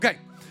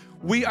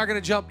We are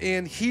going to jump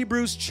in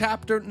Hebrews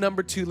chapter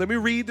number 2. Let me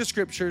read the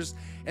scriptures,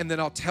 and then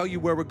I'll tell you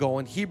where we're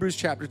going. Hebrews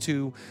chapter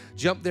 2.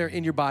 Jump there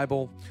in your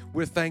Bible.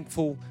 We're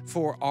thankful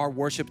for our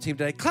worship team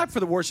today. Clap for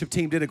the worship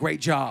team. Did a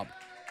great job.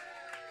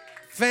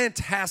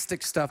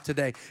 Fantastic stuff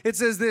today. It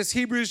says this,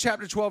 Hebrews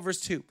chapter 12,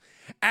 verse 2.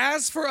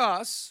 As for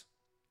us,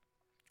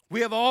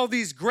 we have all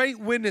these great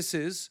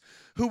witnesses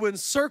who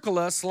encircle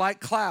us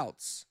like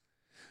clouds.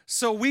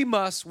 So we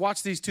must,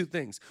 watch these two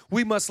things.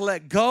 We must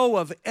let go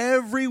of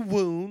every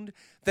wound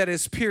that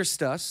has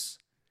pierced us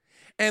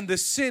and the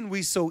sin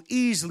we so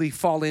easily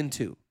fall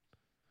into.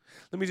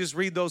 Let me just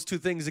read those two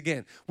things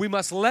again. We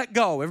must let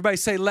go. Everybody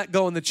say let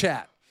go in the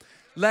chat.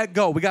 Let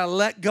go. We got to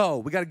let go.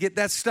 We got to get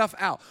that stuff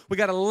out. We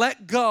got to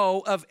let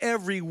go of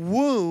every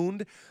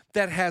wound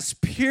that has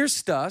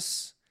pierced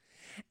us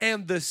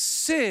and the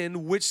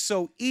sin which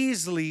so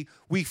easily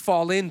we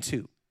fall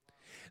into.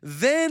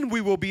 Then we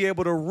will be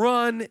able to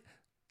run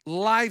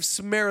life's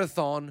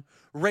marathon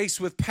race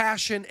with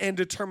passion and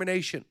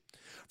determination.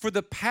 For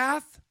the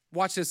path,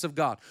 watch this of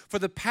God, for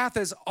the path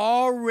has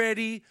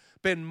already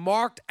been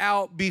marked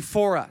out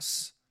before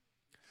us.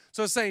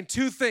 So it's saying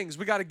two things.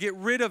 We got to get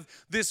rid of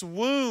this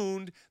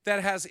wound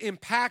that has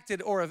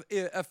impacted or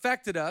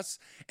affected us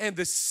and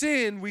the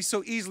sin we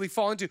so easily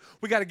fall into.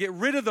 We got to get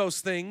rid of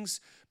those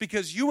things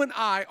because you and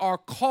I are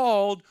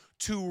called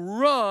to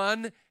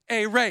run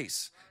a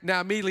race. Now,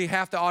 immediately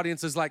half the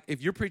audience is like,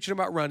 if you're preaching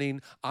about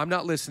running, I'm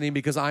not listening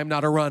because I'm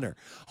not a runner.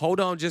 Hold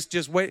on,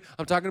 just wait.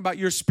 I'm talking about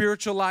your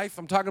spiritual life.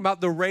 I'm talking about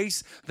the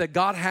race that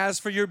God has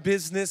for your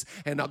business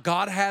and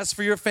God has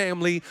for your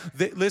family.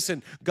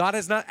 Listen, God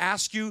has not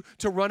asked you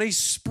to run a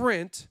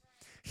sprint.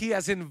 He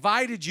has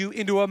invited you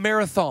into a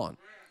marathon.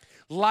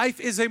 Life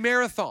is a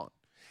marathon.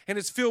 And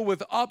it's filled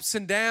with ups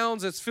and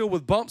downs. It's filled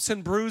with bumps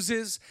and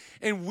bruises.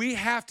 And we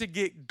have to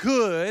get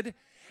good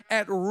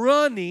at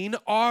running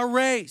our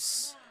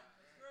race.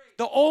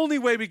 The only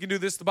way we can do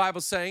this, the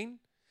Bible's saying,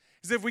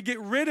 is if we get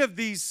rid of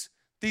these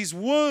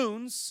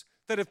wounds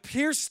that have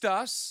pierced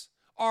us,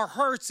 our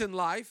hurts in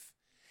life,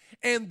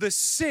 and the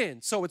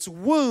sin. So it's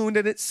wound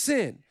and it's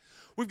sin.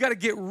 We've got to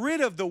get rid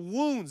of the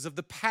wounds of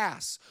the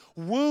past,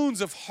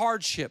 wounds of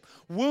hardship,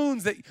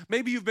 wounds that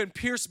maybe you've been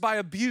pierced by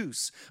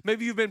abuse.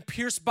 Maybe you've been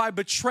pierced by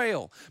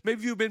betrayal.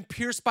 Maybe you've been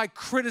pierced by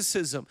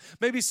criticism.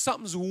 Maybe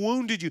something's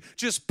wounded you,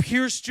 just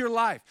pierced your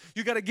life.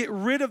 You got to get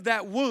rid of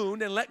that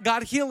wound and let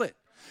God heal it.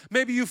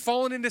 Maybe you've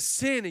fallen into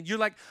sin and you're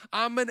like,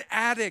 I'm an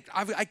addict.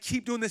 I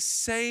keep doing the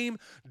same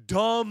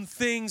dumb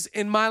things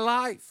in my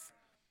life.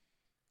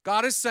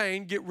 God is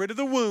saying, get rid of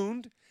the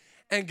wound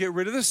and get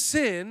rid of the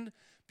sin,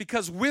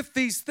 because with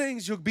these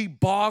things, you'll be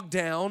bogged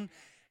down.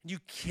 You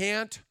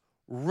can't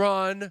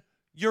run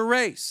your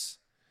race.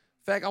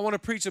 In fact, I want to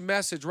preach a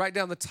message. Write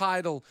down the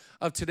title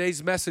of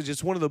today's message.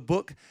 It's one of the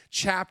book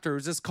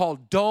chapters. It's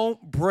called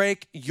Don't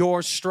Break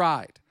Your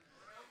Stride.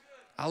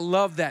 I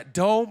love that.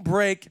 Don't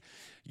break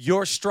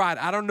your stride.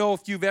 I don't know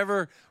if you've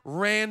ever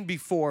ran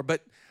before,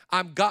 but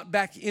I got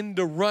back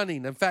into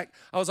running. In fact,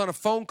 I was on a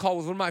phone call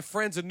with one of my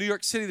friends in New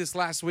York City this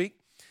last week,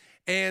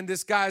 and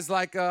this guy's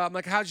like, I'm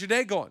like, how's your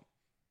day going?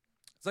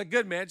 It's like,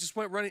 good, man. Just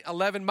went running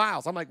 11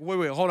 miles. I'm like,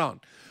 wait, hold on.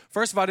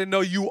 First of all, I didn't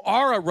know you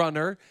are a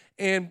runner,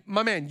 and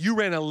my man, you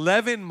ran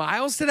 11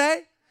 miles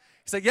today?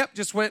 He's like, yep,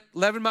 just went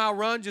 11-mile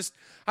run.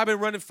 I've been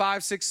running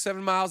 5, 6,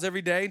 7 miles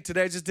every day, and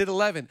today I just did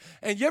 11.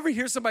 And you ever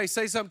hear somebody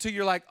say something to you,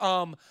 you're like,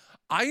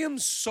 I am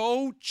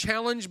so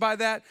challenged by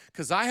that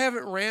because I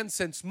haven't ran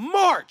since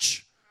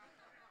March.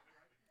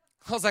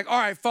 I was like, all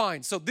right,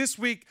 fine. So this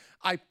week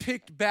I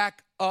picked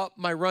back up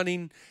my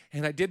running,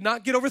 and I did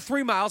not get over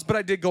 3 miles, but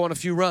I did go on a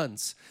few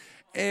runs.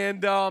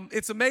 And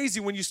it's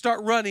amazing when you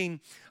start running.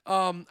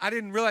 I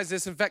didn't realize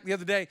this. In fact, the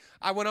other day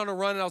I went on a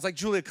run and I was like,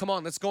 Julia, come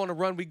on, let's go on a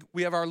run.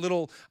 We have our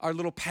little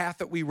path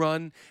that we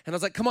run. And I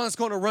was like, come on, let's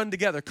go on a run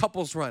together,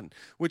 couples run,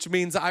 which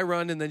means I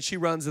run and then she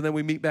runs and then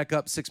we meet back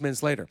up 6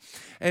 minutes later.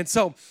 And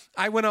so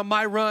I went on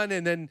my run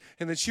and then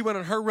she went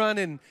on her run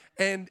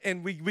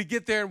and we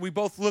get there and we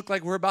both look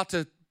like we're about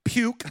to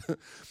puke.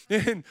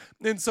 and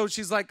so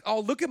she's like,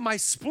 oh, look at my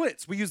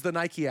splits. We use the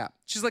Nike app.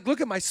 She's like,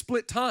 look at my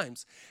split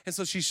times. And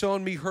so she's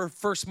showing me her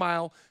first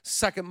mile,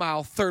 second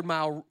mile, third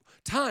mile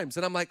times.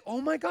 And I'm like,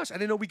 oh my gosh, I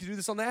didn't know we could do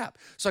this on the app.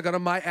 So I got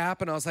on my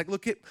app and I was like,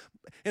 look at,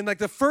 and like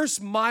the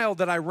first mile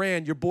that I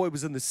ran, your boy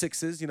was in the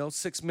 6s,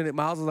 6-minute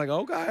miles. I was like,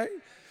 okay,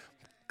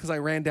 because I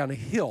ran down a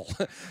hill.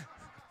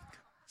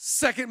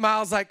 Second mile, I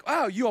was like,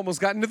 wow, you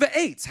almost got into the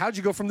 8s. How'd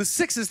you go from the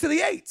 6s to the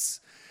 8s?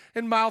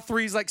 And mile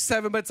 3 is like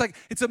 7, but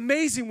it's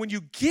amazing when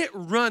you get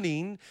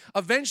running,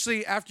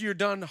 eventually after you're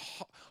done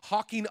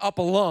hawking up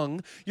a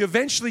lung, you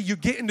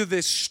get into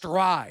this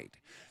stride.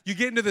 You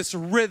get into this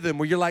rhythm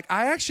where you're like,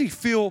 I actually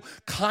feel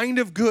kind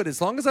of good.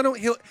 As long as I don't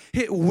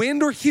hit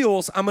wind or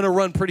heels, I'm going to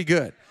run pretty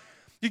good.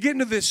 You get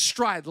into this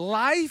stride.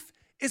 Life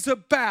is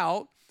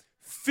about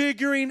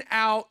figuring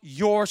out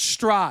your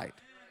stride.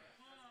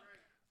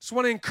 Just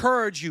want to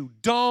encourage you,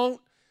 don't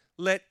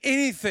let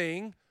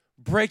anything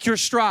break your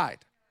stride.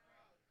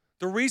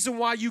 The reason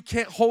why you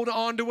can't hold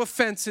on to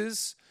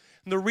offenses,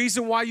 and the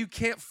reason why you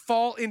can't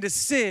fall into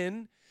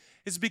sin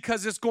is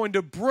because it's going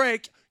to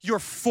break your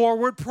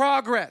forward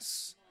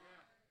progress.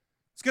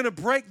 It's going to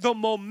break the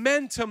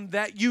momentum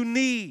that you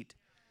need.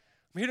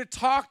 I'm here to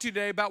talk to you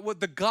today about what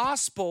the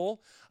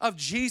gospel of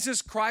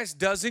Jesus Christ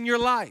does in your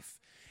life.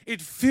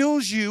 It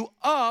fills you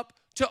up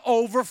to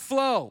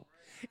overflow.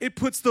 It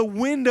puts the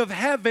wind of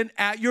heaven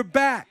at your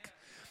back.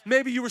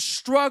 Maybe you were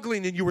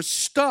struggling and you were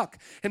stuck,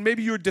 and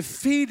maybe you were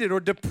defeated or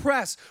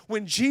depressed.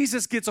 When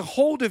Jesus gets a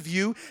hold of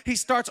you, he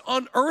starts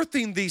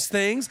unearthing these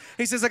things.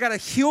 He says, I got to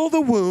heal the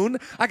wound.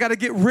 I got to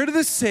get rid of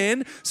the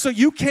sin so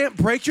you can't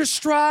break your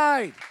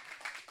stride.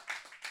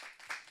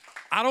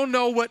 I don't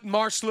know what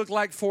March looked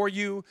like for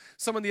you.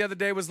 Someone the other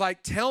day was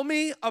like, tell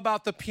me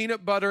about the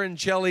peanut butter and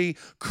jelly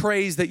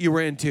craze that you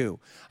were into.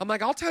 I'm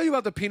like, I'll tell you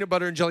about the peanut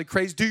butter and jelly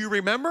craze. Do you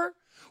remember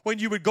when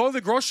you would go to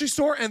the grocery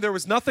store and there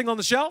was nothing on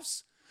the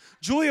shelves?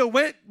 Julia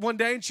went one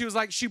day and she was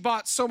like, she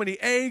bought so many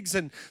eggs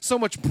and so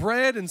much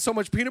bread and so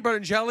much peanut butter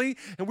and jelly.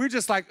 And we were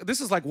just like, this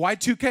is like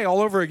Y2K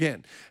all over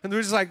again. And we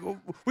were just like,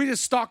 we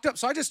just stocked up.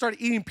 So I just started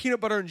eating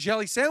peanut butter and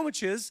jelly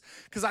sandwiches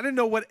because I didn't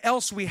know what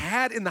else we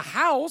had in the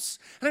house.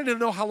 And I didn't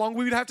know how long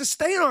we would have to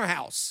stay in our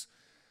house.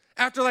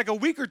 After like a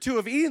week or two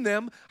of eating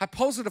them, I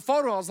posted a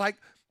photo. I was like,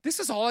 this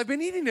is all I've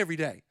been eating every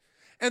day.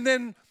 And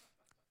then,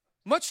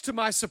 much to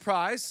my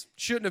surprise,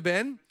 shouldn't have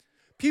been,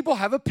 people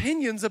have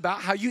opinions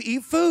about how you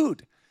eat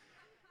food.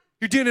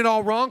 You're doing it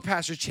all wrong,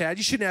 Pastor Chad.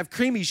 You shouldn't have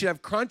creamy. You should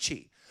have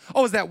crunchy.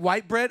 Oh, is that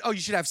white bread? Oh, you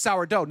should have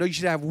sourdough. No, you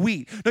should have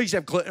wheat. No, you should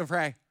have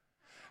gluten-free.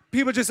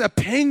 People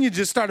opinions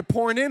just started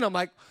pouring in. I'm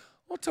like,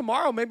 well,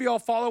 tomorrow maybe I'll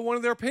follow one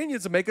of their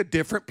opinions and make a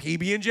different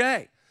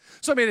PB&J.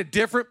 So I made a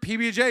different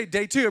PB&J.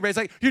 Day 2, everybody's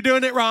like, you're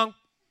doing it wrong.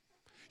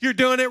 You're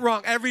doing it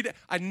wrong every day.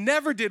 I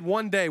never did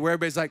one day where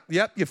everybody's like,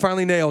 yep, you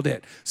finally nailed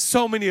it.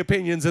 So many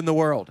opinions in the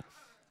world.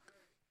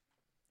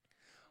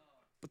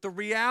 But the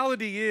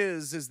reality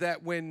is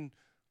that when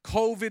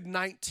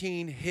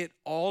COVID-19 hit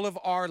all of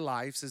our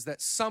lives, is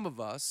that some of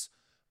us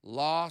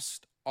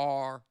lost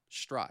our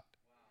stride.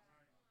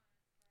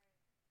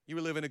 You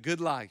were living a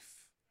good life.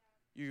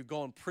 You're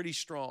going pretty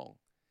strong.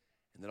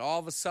 And then all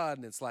of a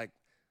sudden, it's like,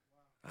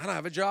 I don't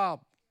have a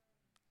job.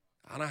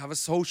 I don't have a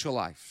social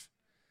life.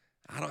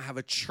 I don't have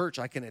a church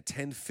I can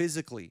attend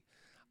physically.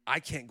 I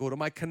can't go to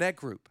my connect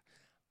group.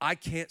 I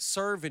can't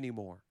serve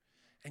anymore.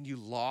 And you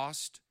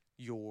lost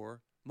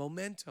your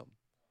momentum.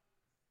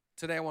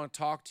 Today, I want to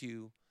talk to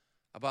you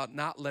about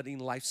not letting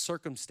life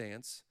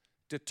circumstance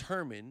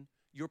determine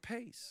your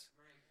pace.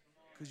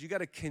 Because you got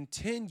to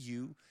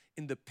continue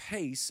in the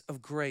pace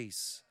of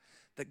grace.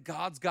 That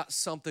God's got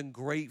something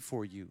great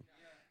for you.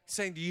 He's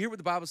saying, do you hear what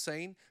the Bible's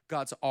saying?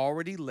 God's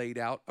already laid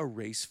out a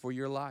race for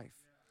your life.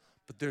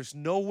 But there's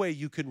no way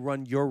you can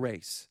run your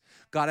race.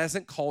 God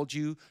hasn't called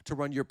you to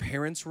run your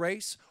parents'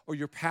 race or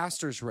your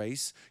pastor's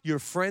race, your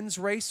friend's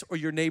race or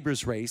your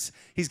neighbor's race.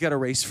 He's got a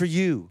race for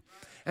you.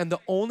 And the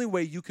only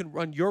way you can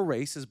run your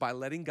race is by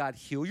letting God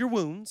heal your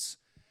wounds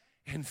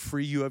and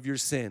free you of your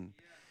sin.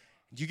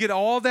 You get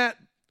all that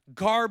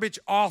garbage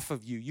off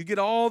of you. You get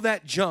all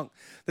that junk.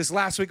 This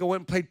last week I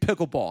went and played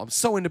pickleball. I'm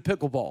so into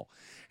pickleball.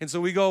 And so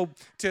we go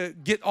to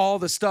get all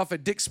the stuff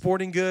at Dick's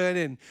Sporting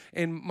Good,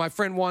 and my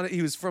friend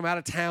he was from out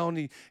of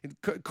town.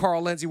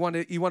 Carl Lenz, he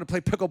wanted to play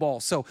pickleball.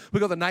 So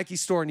we go to the Nike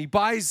store, and he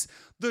buys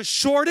the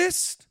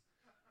shortest,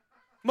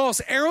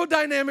 most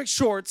aerodynamic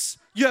shorts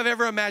you have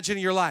ever imagined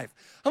in your life.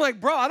 I'm like,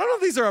 bro, I don't know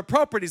if these are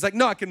appropriate. He's like,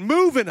 no, I can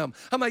move in them.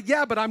 I'm like,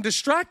 yeah, but I'm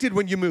distracted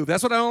when you move.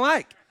 That's what I don't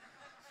like.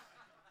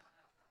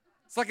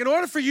 It's like in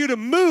order for you to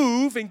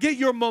move and get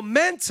your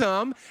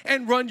momentum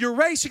and run your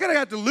race, you're going to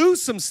have to lose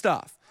some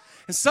stuff.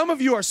 And some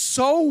of you are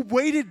so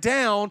weighted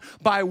down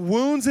by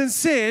wounds and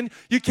sin,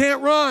 you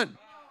can't run.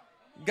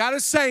 God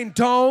is saying,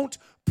 don't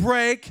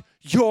break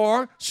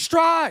your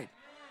stride.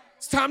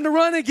 It's time to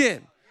run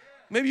again.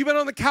 Maybe you've been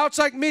on the couch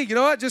like me. You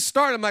know what? Just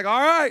start. I'm like,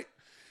 all right.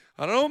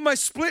 I don't know what my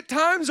split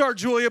times are,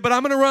 Julia, but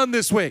I'm going to run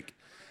this week.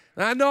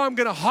 And I know I'm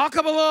going to hawk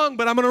them along,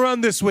 but I'm going to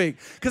run this week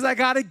because I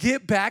got to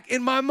get back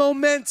in my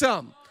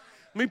momentum.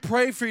 Let me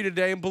pray for you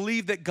today and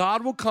believe that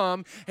God will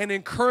come and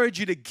encourage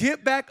you to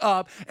get back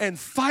up and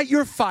fight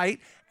your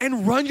fight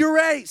and run your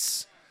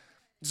race.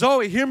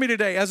 Zoe, hear me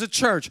today. As a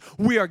church,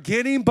 we are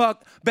getting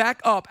back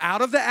up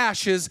out of the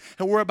ashes,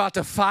 and we're about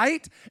to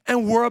fight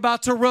and we're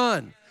about to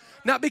run.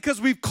 Not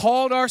because we've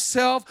called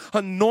ourselves,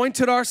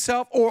 anointed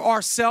ourselves, or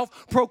ourselves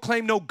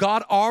proclaimed. No,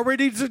 God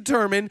already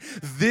determined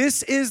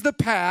this is the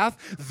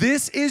path.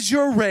 This is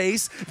your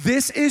race.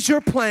 This is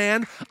your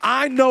plan.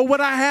 I know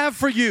what I have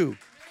for you.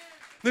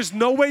 There's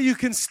no way you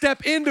can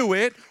step into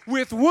it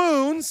with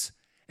wounds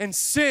and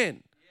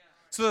sin.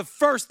 So the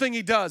first thing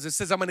he does is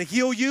says, I'm going to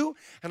heal you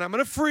and I'm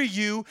going to free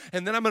you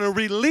and then I'm going to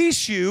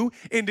release you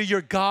into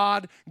your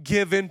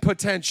God-given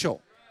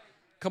potential.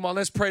 Come on,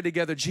 let's pray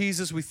together.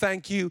 Jesus, we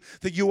thank you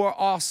that you are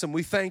awesome.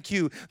 We thank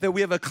you that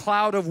we have a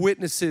cloud of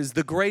witnesses,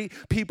 the great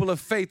people of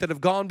faith that have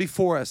gone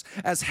before us.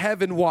 As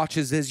heaven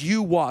watches, as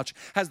you watch,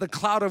 as the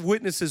cloud of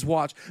witnesses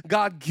watch.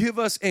 God, give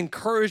us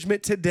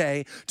encouragement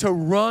today to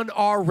run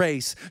our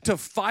race, to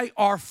fight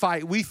our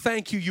fight. We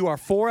thank you. You are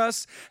for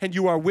us and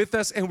you are with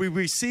us, and we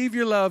receive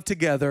your love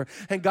together.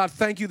 And God,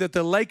 thank you that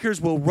the Lakers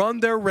will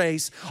run their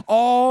race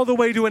all the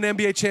way to an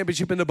NBA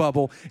championship in the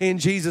bubble. In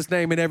Jesus'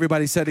 name, and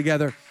everybody said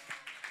together,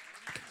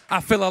 I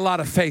feel a lot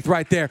of faith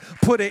right there.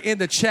 Put it in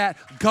the chat.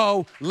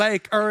 Go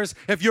Lakers.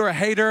 If you're a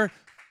hater,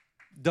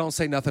 don't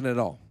say nothing at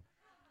all.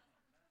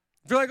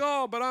 If you're like,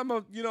 oh, but I'm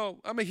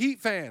a Heat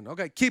fan.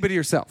 Okay, keep it to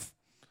yourself.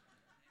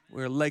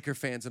 We're Laker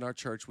fans in our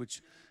church,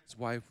 which is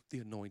why the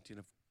anointing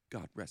of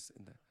God rests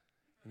in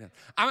that.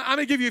 I'm going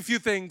to give you a few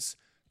things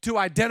to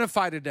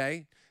identify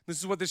today. This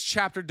is what this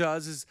chapter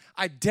does, is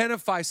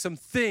identify some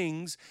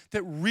things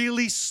that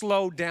really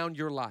slow down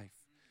your life.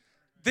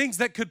 Things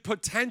that could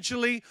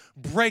potentially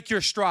break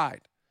your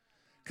stride.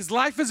 Because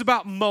life is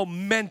about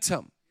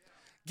momentum.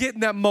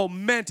 Getting that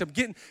momentum.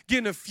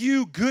 Getting a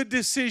few good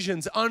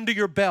decisions under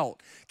your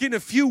belt. Getting a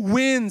few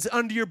wins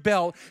under your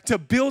belt to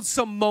build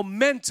some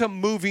momentum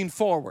moving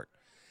forward.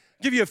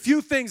 Give you a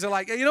few things that are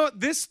like, you know what,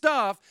 this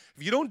stuff,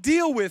 if you don't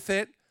deal with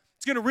it,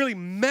 it's going to really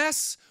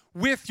mess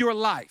with your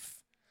life.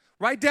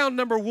 Write down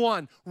number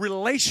 1,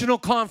 relational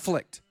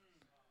conflict.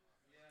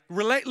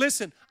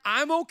 Listen,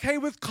 I'm okay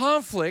with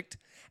conflict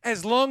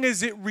as long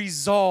as it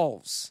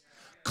resolves.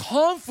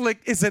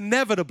 Conflict is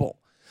inevitable,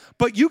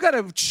 but you got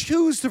to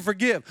choose to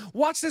forgive.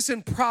 Watch this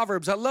in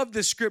Proverbs. I love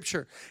this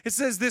scripture. It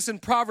says this in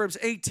Proverbs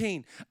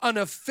 18, an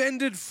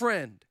offended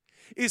friend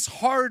is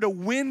harder to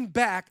win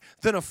back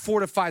than a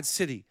fortified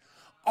city.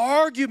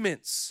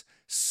 Arguments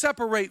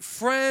separate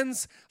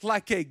friends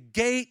like a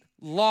gate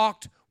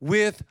locked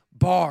with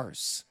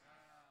bars.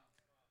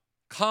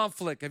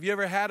 Conflict. Have you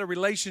ever had a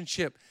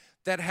relationship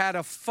that had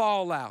a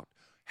fallout,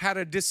 had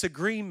a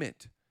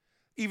disagreement?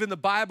 Even the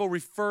Bible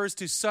refers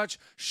to such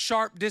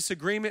sharp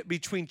disagreement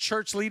between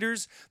church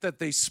leaders that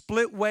they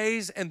split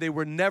ways and they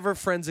were never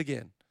friends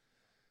again.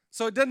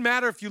 So it doesn't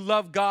matter if you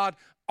love God,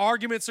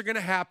 arguments are going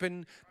to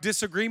happen,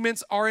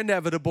 disagreements are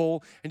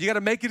inevitable, and you got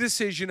to make a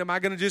decision. Am I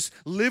going to just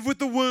live with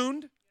the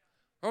wound,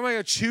 or am I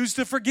going to choose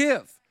to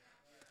forgive?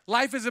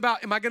 Life is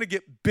about, am I going to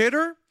get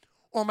bitter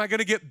or am I going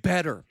to get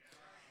better?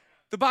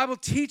 The Bible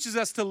teaches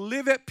us to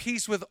live at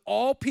peace with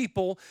all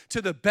people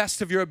to the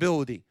best of your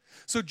ability.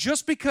 So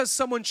just because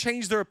someone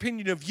changed their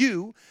opinion of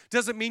you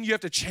doesn't mean you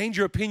have to change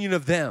your opinion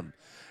of them.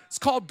 It's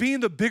called being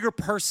the bigger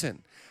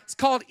person. It's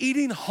called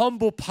eating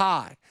humble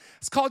pie.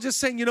 It's called just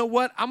saying, you know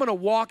what? I'm going to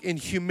walk in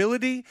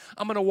humility.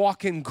 I'm going to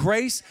walk in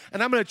grace.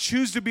 And I'm going to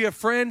choose to be a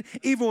friend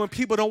even when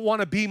people don't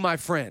want to be my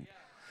friend.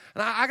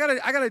 And I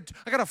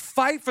gotta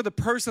fight for the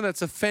person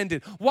that's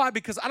offended. Why?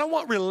 Because I don't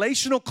want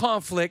relational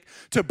conflict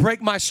to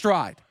break my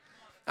stride.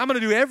 I'm going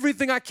to do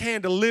everything I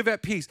can to live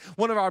at peace.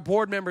 One of our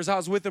board members, I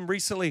was with him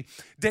recently,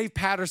 Dave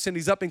Patterson,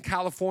 he's up in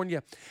California,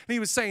 and he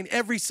was saying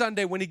every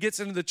Sunday when he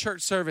gets into the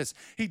church service,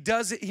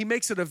 he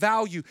makes it a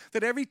value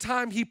that every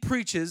time he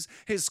preaches,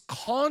 his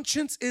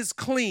conscience is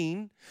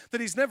clean, that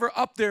he's never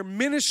up there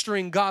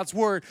ministering God's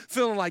word,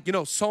 feeling like,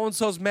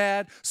 so-and-so's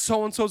mad,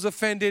 so-and-so's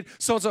offended,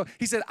 so-and-so.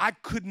 He said, I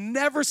could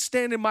never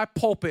stand in my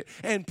pulpit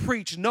and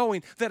preach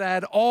knowing that I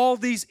had all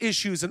these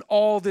issues and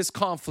all this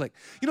conflict.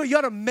 You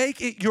ought to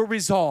make it your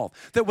resolve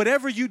that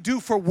whatever you do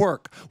for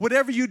work,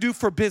 whatever you do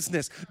for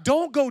business,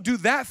 don't go do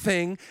that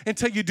thing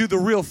until you do the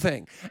real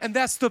thing. And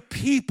that's the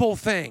people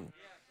thing.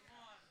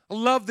 I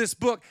love this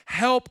book,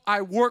 Help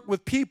I Work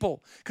with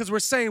People, because we're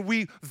saying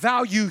we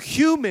value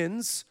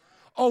humans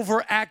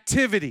over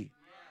activity.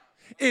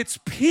 It's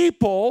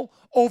people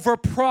over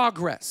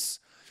progress.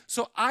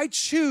 So I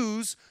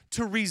choose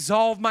to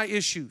resolve my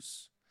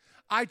issues.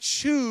 I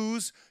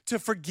choose to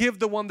forgive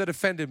the one that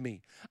offended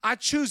me. I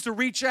choose to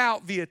reach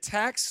out via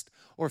text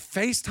or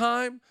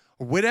FaceTime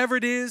or whatever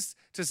it is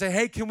to say,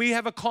 hey, can we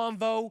have a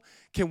convo?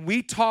 Can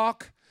we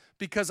talk?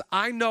 Because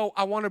I know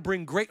I want to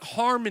bring great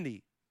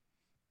harmony,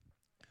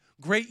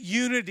 great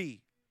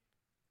unity.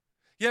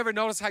 You ever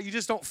notice how you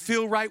just don't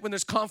feel right when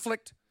there's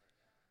conflict?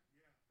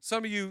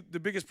 Some of you,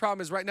 the biggest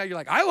problem is right now you're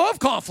like, I love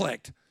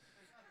conflict.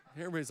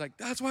 Everybody's like,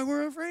 that's why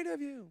we're afraid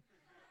of you.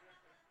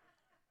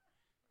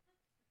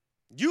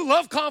 You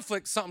love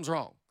conflict, something's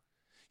wrong.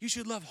 You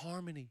should love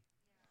harmony.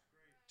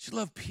 You should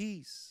love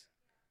peace.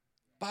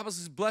 The Bible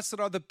says, blessed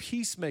are the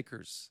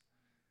peacemakers.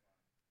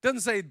 It doesn't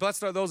say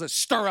blessed are those that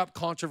stir up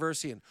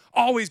controversy and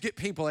always get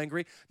people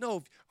angry.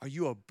 No, are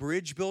you a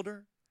bridge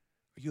builder?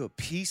 Are you a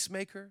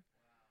peacemaker?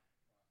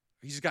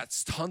 Or you just got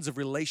tons of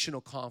relational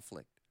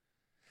conflict?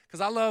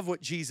 Because I love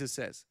what Jesus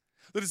says.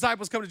 The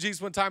disciples come to Jesus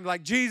one time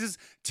like, Jesus,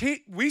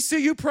 we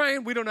see you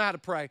praying. We don't know how to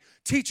pray.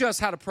 Teach us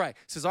how to pray. He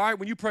says, all right,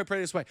 when you pray, pray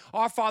this way.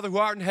 Our Father who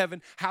art in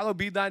heaven, hallowed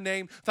be thy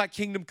name. Thy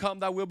kingdom come,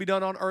 thy will be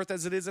done on earth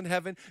as it is in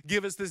heaven.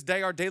 Give us this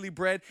day our daily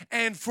bread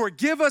and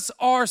forgive us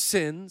our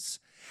sins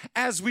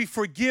as we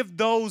forgive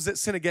those that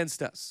sin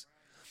against us.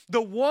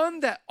 The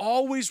one that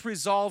always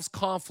resolves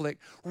conflict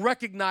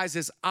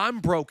recognizes I'm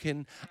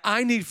broken.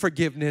 I need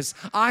forgiveness.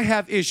 I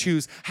have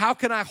issues. How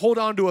can I hold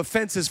on to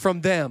offenses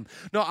from them?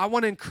 No, I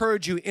want to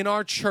encourage you in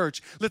our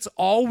church. Let's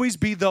always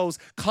be those.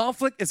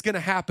 Conflict is going to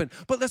happen,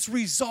 but let's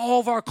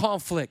resolve our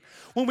conflict.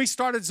 When we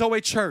started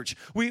Zoe Church,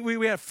 we had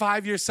a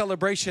 5-year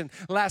celebration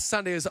last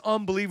Sunday. It was an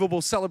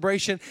unbelievable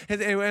celebration,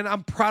 and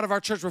I'm proud of our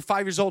church. We're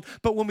 5 years old,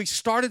 but when we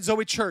started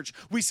Zoe Church,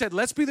 we said,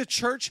 let's be the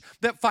church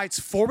that fights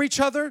for each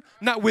other,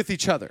 not with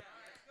each other.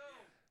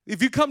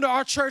 If you come to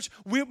our church,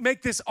 we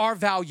make this our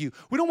value.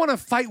 We don't want to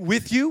fight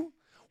with you.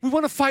 We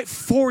want to fight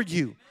for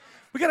you.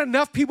 We got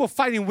enough people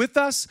fighting with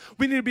us.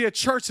 We need to be a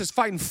church that's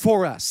fighting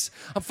for us.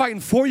 I'm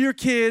fighting for your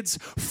kids,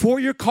 for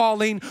your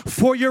calling,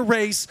 for your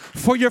race,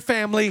 for your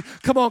family.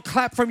 Come on,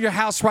 clap from your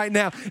house right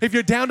now. If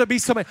you're down to be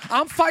somebody,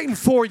 I'm fighting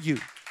for you.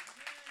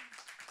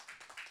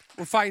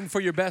 We're fighting for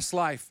your best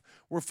life.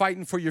 We're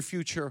fighting for your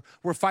future.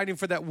 We're fighting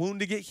for that wound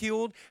to get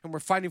healed, and we're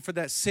fighting for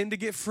that sin to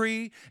get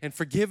free and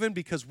forgiven,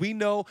 because we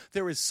know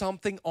there is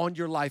something on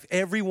your life.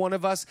 Every one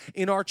of us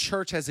in our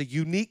church has a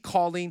unique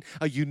calling,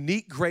 a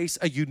unique grace,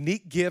 a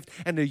unique gift,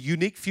 and a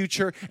unique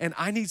future, and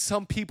I need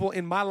some people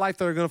in my life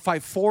that are going to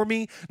fight for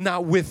me,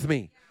 not with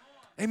me.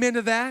 Amen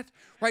to that?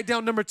 Write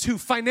down number 2,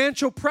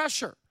 financial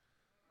pressure.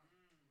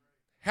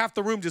 Half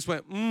the room just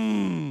went,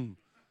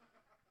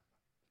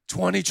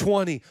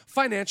 2020,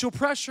 financial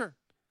pressure.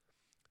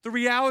 The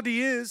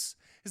reality is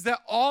that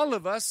all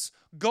of us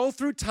go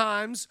through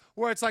times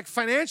where it's like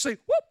financially,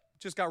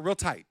 just got real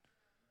tight.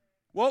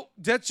 Well,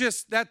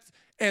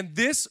 and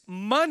this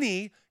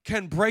money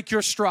can break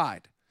your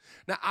stride.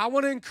 Now, I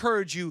want to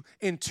encourage you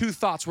in 2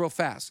 thoughts real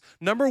fast.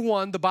 Number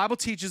 1, the Bible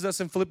teaches us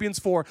in Philippians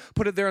 4,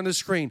 put it there on the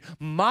screen.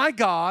 My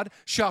God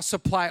shall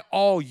supply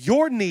all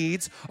your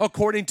needs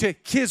according to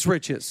his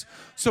riches.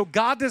 So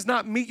God does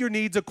not meet your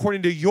needs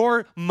according to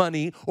your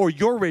money or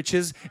your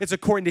riches. It's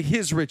according to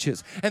his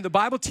riches. And the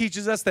Bible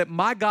teaches us that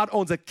my God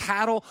owns a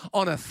cattle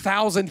on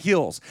 1,000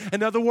 hills.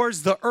 In other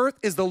words, the earth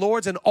is the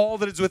Lord's and all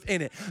that is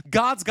within it.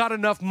 God's got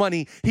enough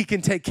money, he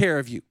can take care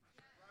of you.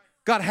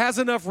 God has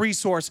enough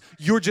resource,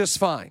 you're just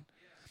fine.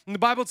 And the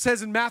Bible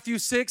says in Matthew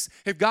 6,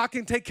 if God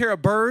can take care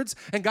of birds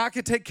and God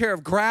can take care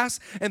of grass,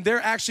 and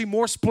they're actually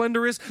more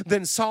splendorous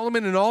than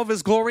Solomon in all of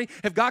his glory,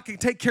 if God can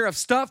take care of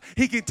stuff,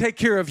 he can take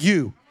care of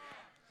you.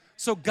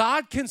 So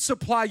God can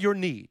supply your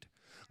need.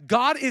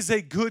 God is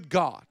a good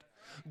God.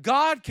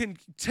 God can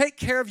take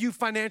care of you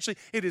financially.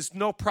 It is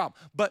no problem.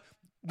 But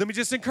let me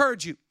just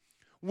encourage you.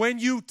 When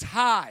you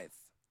tithe,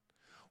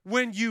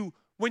 when you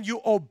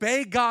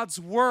obey God's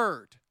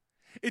word,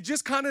 it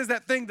just kind of is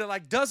that thing that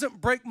like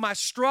doesn't break my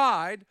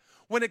stride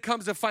when it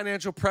comes to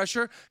financial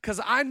pressure, because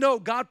I know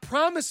God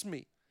promised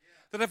me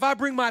that if I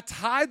bring my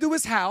tithe to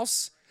his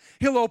house,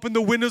 he'll open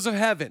the windows of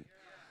heaven.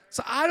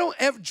 So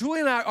Julie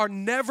and I are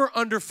never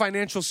under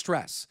financial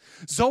stress.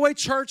 Zoe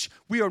Church,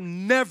 we are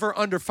never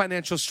under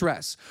financial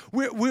stress.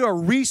 We are a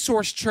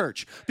resource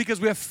church because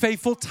we have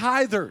faithful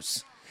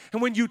tithers.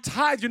 And when you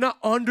tithe, you're not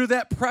under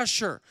that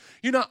pressure.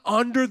 You're not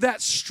under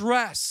that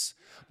stress.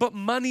 But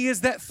money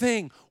is that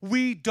thing.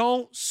 We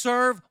don't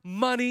serve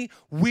money.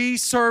 We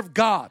serve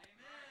God.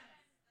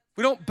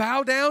 We don't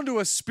bow down to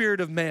a spirit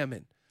of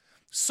mammon.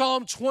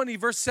 Psalm 20,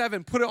 verse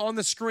 7, put it on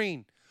the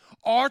screen.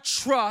 Our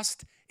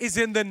trust is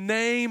in the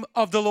name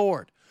of the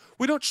Lord.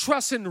 We don't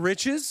trust in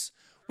riches.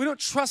 We don't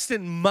trust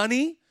in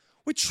money.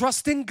 We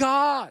trust in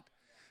God.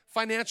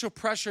 Financial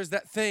pressure is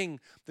that thing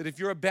that if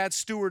you're a bad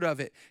steward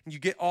of it and you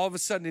get all of a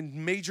sudden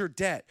in major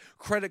debt,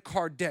 credit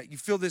card debt, you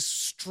feel this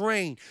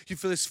strain, you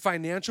feel this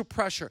financial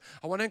pressure.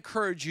 I want to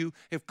encourage you,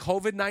 if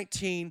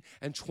COVID-19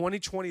 and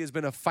 2020 has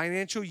been a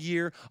financial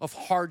year of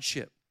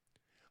hardship,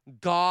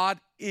 God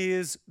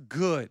is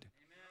good.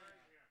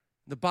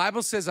 The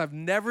Bible says, I've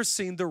never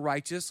seen the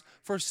righteous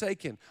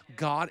forsaken.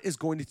 God is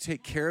going to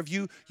take care of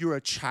you. You're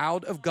a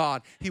child of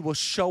God. He will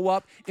show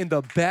up in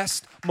the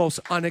best, most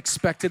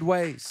unexpected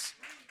ways.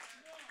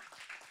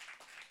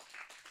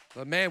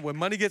 But man, when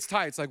money gets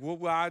tight, it's like, well,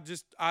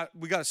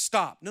 we got to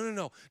stop.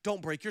 No.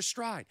 Don't break your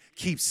stride.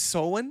 Keep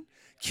sowing,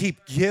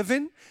 keep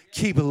giving,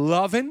 keep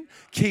loving,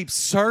 keep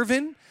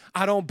serving.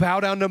 I don't bow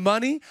down to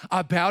money.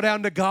 I bow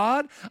down to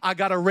God. I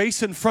got a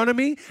race in front of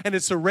me, and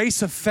it's a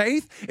race of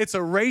faith. It's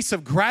a race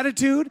of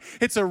gratitude.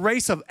 It's a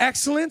race of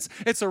excellence.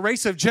 It's a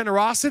race of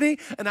generosity,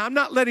 and I'm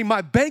not letting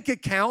my bank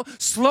account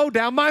slow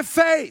down my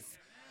faith.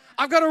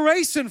 I've got a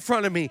race in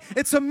front of me.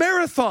 It's a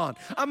marathon.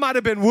 I might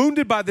have been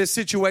wounded by this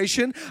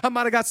situation. I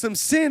might have got some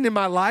sin in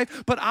my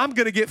life, but I'm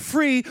going to get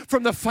free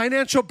from the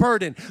financial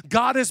burden.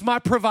 God is my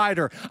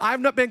provider.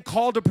 I've not been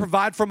called to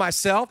provide for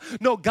myself.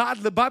 No, God,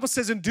 the Bible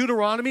says in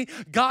Deuteronomy,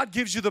 God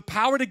gives you the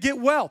power to get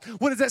wealth.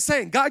 What is that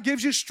saying? God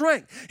gives you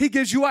strength. He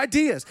gives you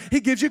ideas. He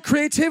gives you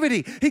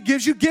creativity. He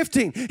gives you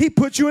gifting. He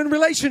puts you in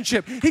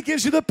relationship. He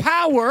gives you the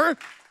power.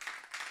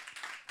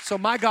 So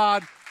my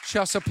God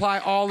shall supply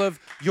all of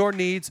your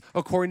needs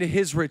according to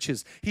his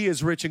riches. He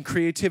is rich in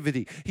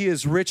creativity. He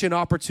is rich in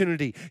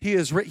opportunity.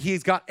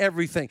 He's got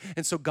everything.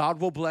 And so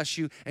God will bless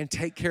you and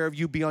take care of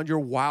you beyond your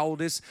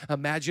wildest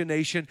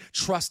imagination.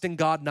 Trust in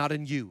God, not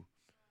in you.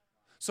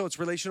 So it's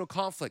relational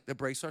conflict that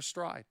breaks our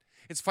stride.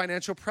 It's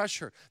financial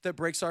pressure that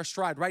breaks our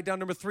stride. Write down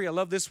number 3. I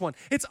love this one.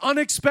 It's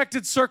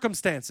unexpected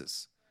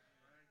circumstances.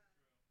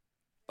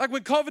 Like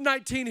when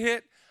COVID-19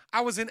 hit, I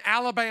was in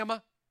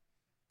Alabama,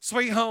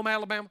 sweet home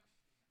Alabama.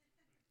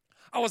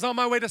 I was on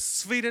my way to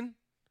Sweden.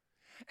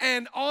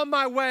 And on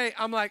my way,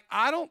 I'm like,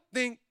 I don't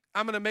think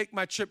I'm going to make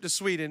my trip to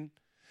Sweden.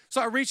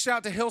 So I reached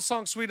out to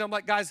Hillsong Sweden. I'm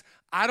like, guys,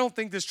 I don't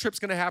think this trip's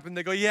going to happen.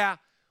 They go, yeah,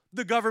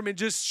 the government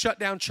just shut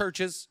down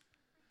churches.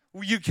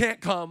 You can't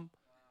come.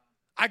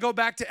 I go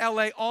back to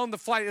LA on the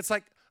flight. It's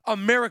like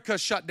America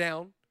shut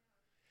down.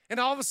 And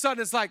all of a sudden,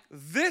 it's like,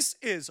 this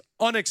is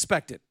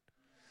unexpected.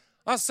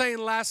 I was saying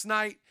last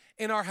night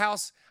in our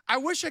house, I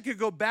wish I could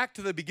go back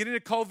to the beginning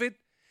of COVID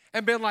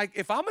and been like,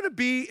 if I'm going to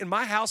be in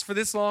my house for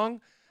this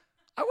long,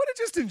 I would have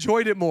just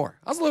enjoyed it more.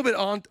 I was a little bit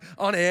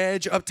on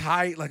edge,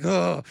 uptight, like,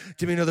 oh,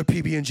 give me another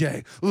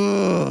PB&J.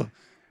 Ugh.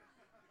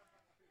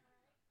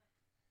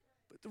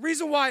 But the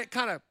reason why it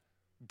kind of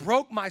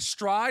broke my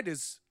stride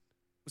was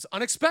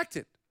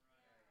unexpected.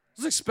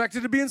 I was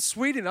expected to be in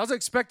Sweden. I was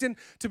expecting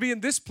to be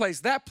in this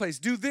place, that place,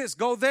 do this,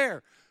 go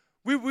there.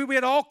 We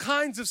had all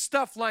kinds of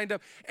stuff lined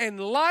up. And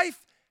life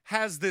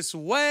has this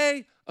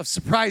way of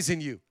surprising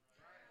you.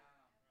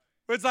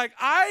 It's like,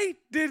 I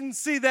didn't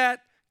see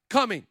that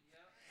coming.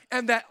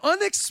 And that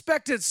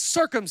unexpected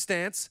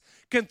circumstance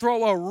can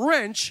throw a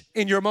wrench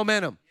in your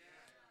momentum.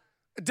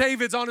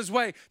 David's on his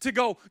way to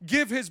go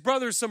give his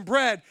brothers some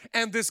bread,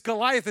 and this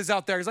Goliath is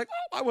out there. He's like,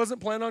 oh, I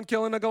wasn't planning on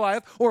killing a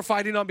Goliath or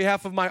fighting on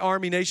behalf of my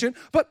army nation,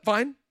 but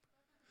fine.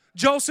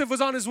 Joseph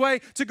was on his way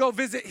to go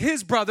visit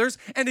his brothers,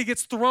 and he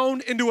gets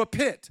thrown into a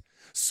pit.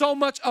 So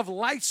much of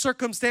life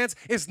circumstance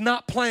is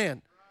not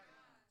planned.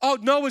 Oh,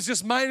 Noah's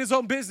just minding his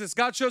own business.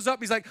 God shows up.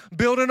 He's like,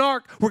 build an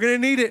ark. We're going to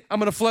need it. I'm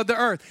going to flood the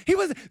earth.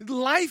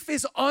 Life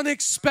is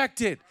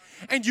unexpected,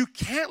 and you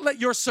can't let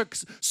your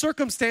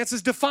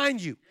circumstances define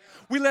you.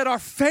 We let our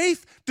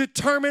faith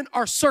determine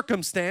our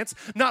circumstance,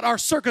 not our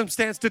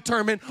circumstance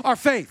determine our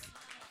faith.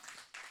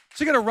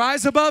 So you got to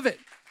rise above it.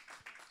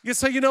 You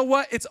say, you know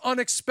what? It's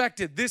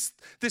unexpected. This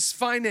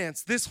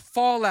finance, this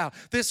fallout,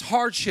 this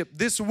hardship,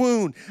 this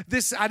wound,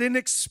 I didn't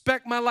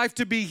expect my life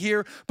to be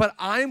here, but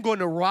I'm going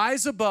to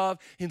rise above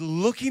in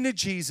looking to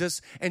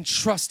Jesus and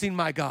trusting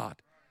my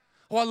God.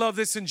 Oh, I love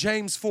this in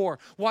James 4.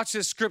 Watch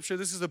this scripture.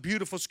 This is a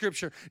beautiful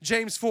scripture.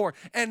 James 4.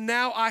 And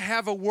now I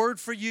have a word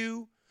for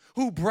you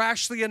who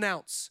brashly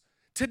announce,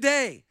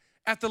 today,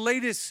 at the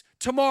latest,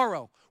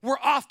 tomorrow, we're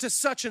off to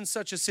such and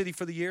such a city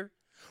for the year.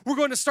 We're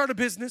going to start a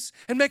business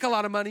and make a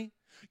lot of money.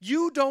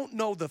 You don't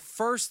know the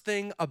first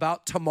thing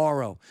about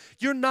tomorrow.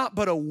 You're not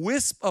but a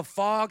wisp of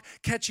fog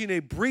catching a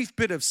brief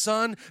bit of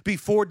sun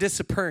before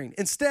disappearing.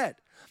 Instead,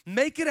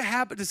 make it a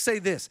habit to say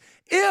this: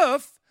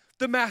 if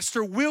the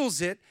master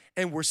wills it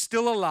and we're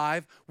still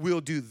alive,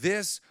 we'll do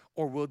this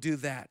or we'll do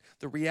that.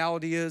 The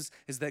reality is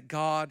that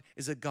God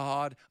is a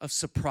God of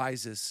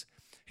surprises.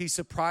 He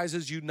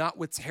surprises you not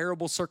with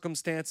terrible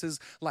circumstances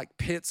like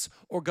pits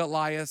or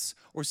Goliaths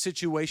or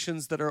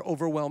situations that are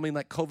overwhelming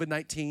like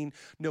COVID-19.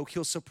 No,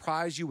 he'll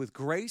surprise you with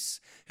grace.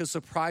 He'll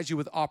surprise you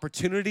with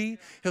opportunity.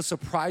 He'll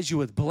surprise you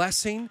with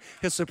blessing.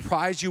 He'll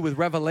surprise you with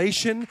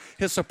revelation.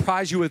 He'll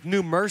surprise you with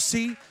new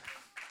mercy.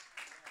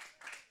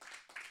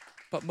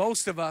 But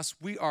most of us,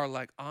 we are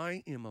like,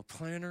 I am a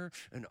planner,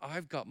 and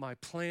I've got my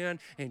plan,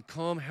 and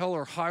come hell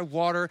or high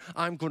water,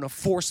 I'm going to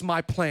force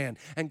my plan.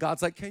 And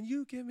God's like, can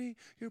you give me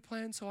your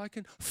plan so I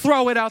can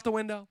throw it out the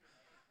window?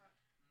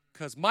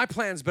 Because my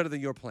plan's better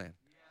than your plan,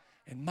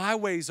 and my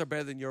ways are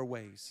better than your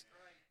ways.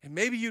 And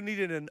maybe you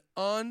needed an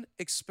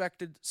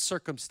unexpected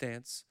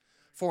circumstance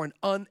for an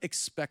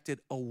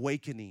unexpected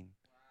awakening.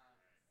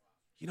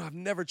 You know, I've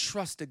never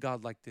trusted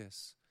God like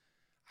this.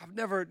 I've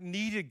never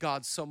needed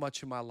God so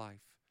much in my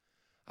life.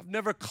 I've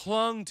never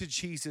clung to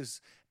Jesus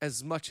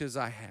as much as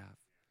I have.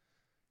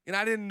 And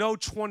I didn't know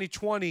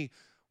 2020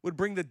 would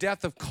bring the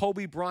death of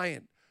Kobe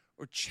Bryant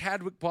or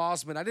Chadwick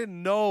Boseman. I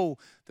didn't know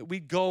that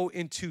we'd go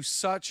into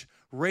such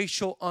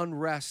racial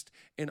unrest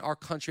in our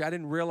country. I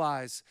didn't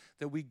realize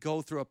that we'd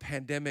go through a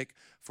pandemic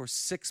for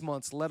 6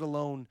 months, let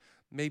alone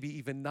maybe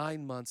even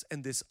 9 months.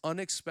 And this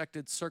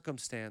unexpected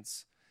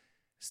circumstance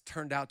has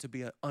turned out to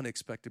be an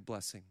unexpected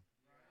blessing.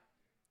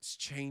 It's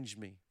changed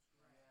me.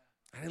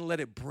 I didn't let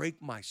it break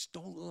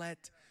don't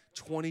let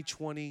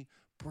 2020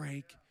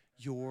 break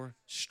your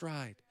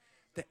stride.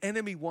 The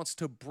enemy wants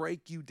to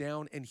break you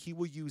down, and he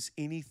will use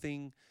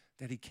anything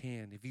that he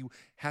can. If he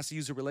has to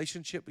use a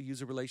relationship, he'll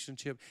use a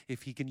relationship.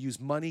 If he can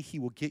use money, he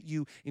will get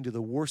you into the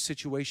worst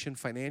situation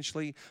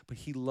financially, but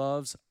he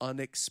loves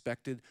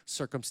unexpected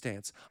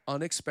circumstance.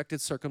 Unexpected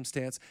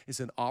circumstance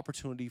is an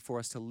opportunity for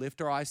us to lift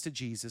our eyes to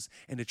Jesus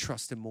and to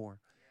trust him more.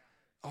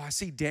 Oh, I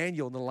see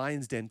Daniel in the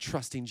lion's den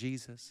trusting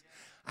Jesus.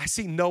 I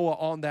see Noah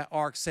on that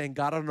ark saying,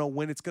 God, I don't know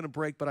when it's going to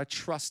break, but I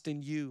trust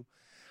in you.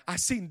 I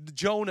see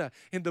Jonah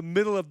in the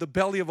middle of the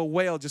belly of a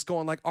whale just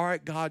going like, all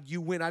right, God,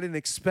 you win. I didn't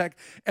expect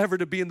ever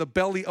to be in the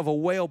belly of a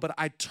whale, but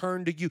I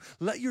turn to you.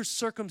 Let your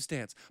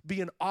circumstance be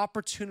an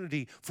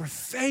opportunity for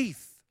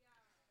faith.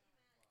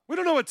 We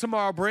don't know what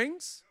tomorrow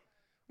brings.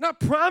 Not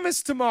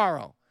promised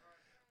tomorrow.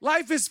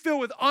 Life is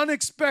filled with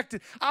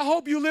unexpected. I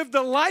hope you live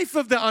the life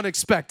of the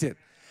unexpected.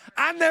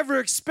 I never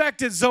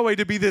expected Zoe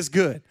to be this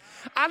good.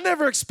 I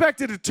never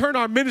expected to turn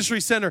our ministry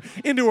center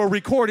into a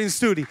recording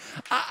studio.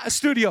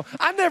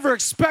 I never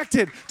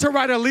expected to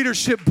write a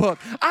leadership book.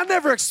 I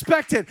never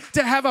expected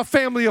to have a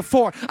family of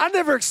 4. I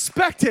never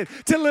expected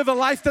to live a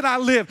life that I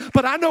live.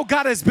 But I know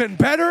God has been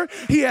better.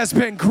 He has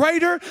been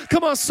greater.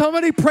 Come on,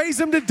 somebody praise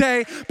him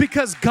today,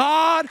 because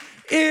God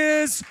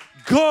is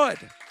good.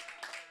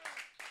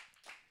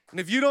 And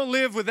if you don't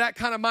live with that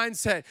kind of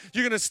mindset,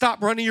 you're going to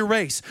stop running your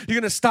race. You're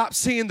going to stop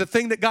seeing the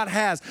thing that God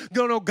has.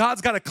 No, God's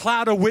got a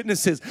cloud of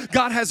witnesses.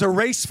 God has a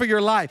race for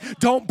your life.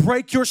 Don't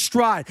break your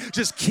stride.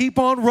 Just keep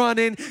on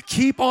running,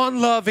 keep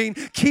on loving,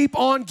 keep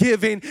on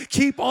giving,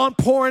 keep on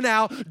pouring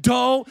out.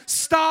 Don't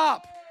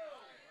stop.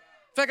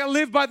 In fact, I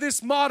live by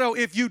this motto: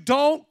 if you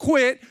don't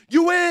quit,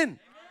 you win.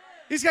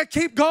 He's got to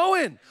keep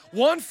going.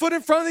 One foot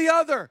in front of the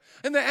other.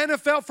 In the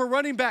NFL, for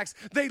running backs,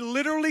 they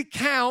literally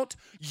count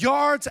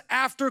yards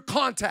after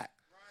contact.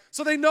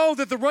 So they know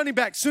that the running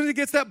back, as soon as he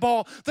gets that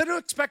ball, they don't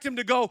expect him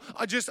to go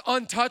just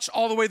untouched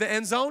all the way to the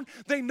end zone.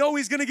 They know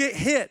he's going to get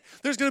hit.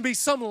 There's going to be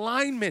some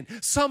lineman,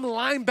 some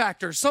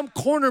linebacker, some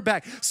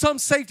cornerback, some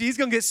safety. He's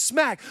going to get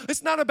smacked.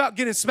 It's not about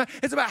getting smacked.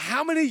 It's about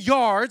how many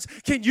yards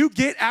can you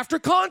get after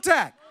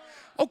contact.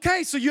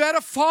 Okay, so you had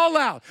a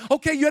fallout.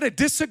 Okay, you had a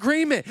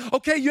disagreement.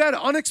 Okay, you had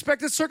an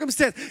unexpected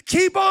circumstance.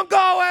 Keep on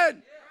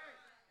going.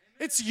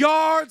 It's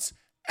yards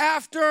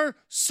after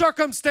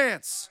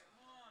circumstance.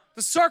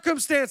 The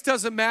circumstance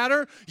doesn't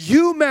matter.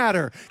 You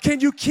matter.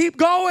 Can you keep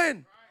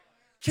going?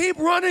 Keep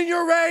running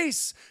your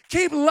race.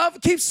 Keep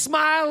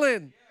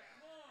smiling.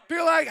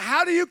 Be like,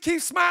 how do you keep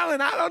smiling?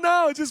 I don't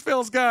know. It just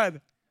feels good.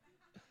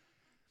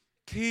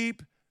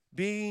 Keep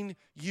being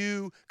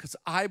you, because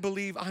I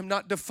believe I'm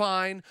not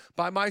defined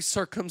by my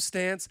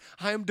circumstance.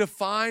 I am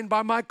defined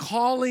by my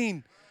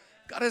calling.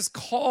 God has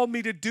called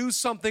me to do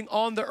something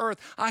on the earth.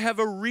 I have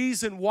a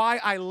reason why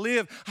I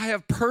live. I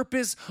have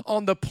purpose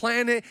on the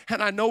planet,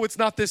 and I know it's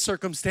not this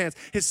circumstance.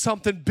 It's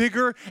something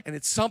bigger, and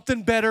it's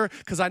something better,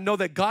 because I know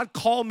that God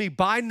called me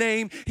by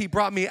name. He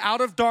brought me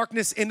out of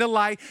darkness into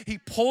light. He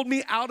pulled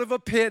me out of a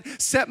pit,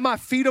 set my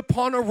feet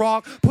upon a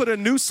rock, put a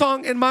new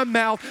song in my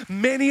mouth.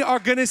 Many are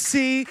going to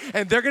see,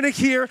 and they're going to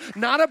hear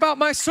not about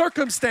my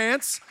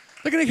circumstance.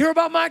 They're going to hear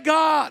about my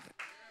God.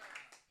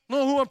 I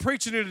don't know who I'm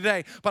preaching to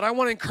today, but I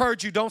want to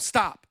encourage you, don't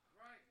stop.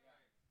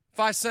 If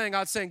I sang,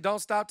 I'd sing, don't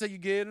stop till you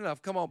get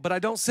enough. Come on, but I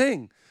don't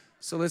sing,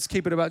 so let's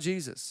keep it about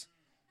Jesus.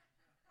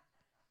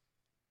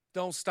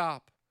 Don't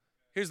stop.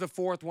 Here's the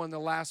fourth one,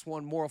 the last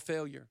one, moral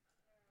failure.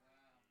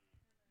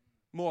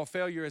 Moral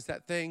failure is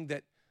that thing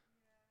that,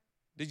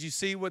 did you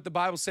see what the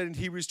Bible said in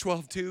Hebrews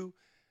 12:2?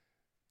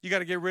 You got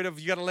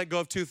to let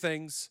go of 2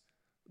 things: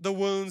 the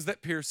wounds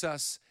that pierce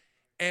us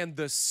and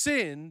the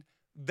sin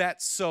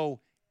that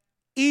so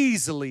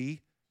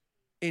easily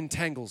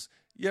entangles.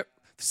 Yep.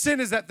 Sin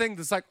is that thing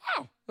that's like,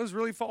 wow, it was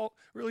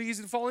really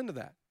easy to fall into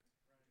that.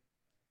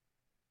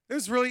 It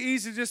was really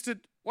easy just to,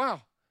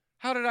 wow,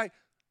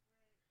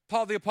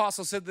 Paul the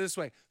Apostle said this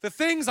way: the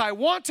things I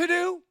want to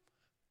do,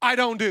 I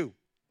don't do.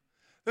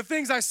 The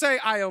things I say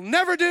I'll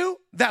never do,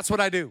 that's what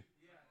I do.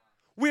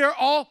 We are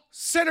all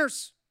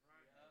sinners.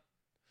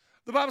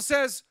 The Bible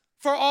says,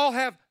 for all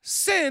have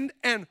sinned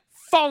and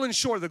fallen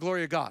short of the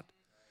glory of God.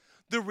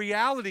 The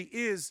reality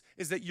is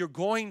that you're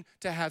going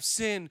to have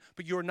sin,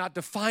 but you're not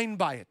defined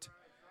by it.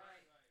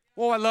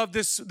 Oh, I love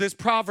this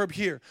proverb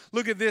here.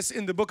 Look at this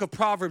in the book of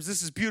Proverbs.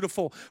 This is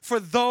beautiful. For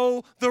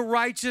though the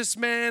righteous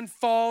man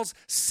falls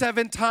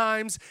 7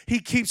 times, he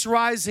keeps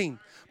rising.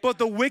 But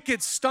the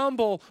wicked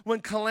stumble when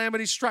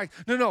calamity strikes.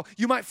 No,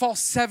 you might fall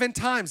 7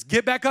 times.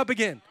 Get back up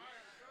again.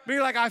 Be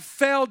like, I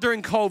fell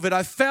during COVID.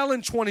 I fell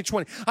in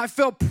 2020. I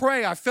fell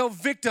prey. I fell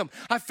victim.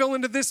 I fell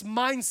into this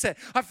mindset.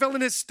 I fell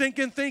into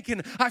stinking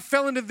thinking. I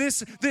fell into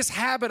this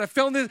habit. I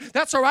fell into this.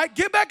 That's all right.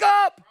 Get back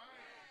up.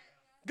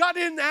 God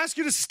didn't ask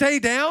you to stay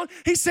down.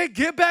 He said,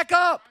 get back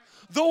up.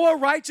 Though a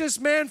righteous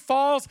man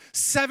falls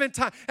 7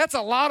 times. That's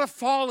a lot of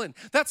falling.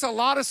 That's a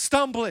lot of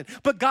stumbling.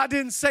 But God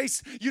didn't say,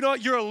 you know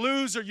what, you're a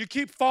loser. You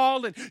keep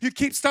falling. You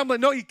keep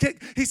stumbling. No,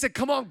 he said,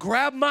 come on,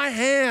 grab my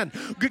hand.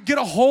 Get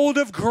a hold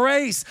of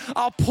grace.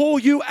 I'll pull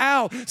you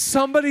out.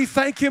 Somebody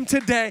thank him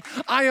today.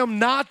 I am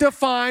not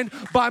defined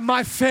by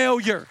my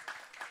failure.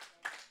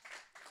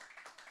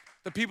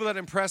 The people that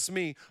impress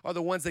me are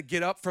the ones that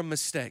get up from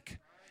mistake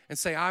and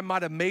say, I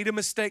might have made a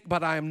mistake,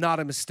 but I am not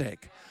a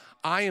mistake.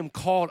 I am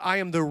called. I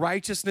am the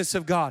righteousness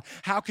of God.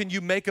 How can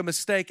you make a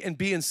mistake and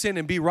be in sin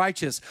and be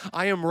righteous?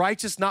 I am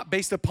righteous not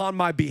based upon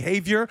my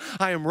behavior.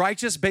 I am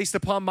righteous based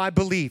upon my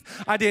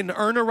belief. I didn't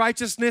earn a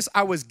righteousness.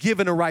 I was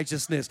given a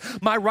righteousness.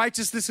 My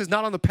righteousness is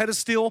not on the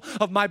pedestal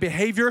of my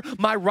behavior.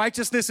 My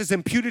righteousness is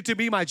imputed to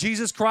me by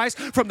Jesus Christ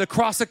from the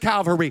cross of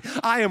Calvary.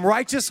 I am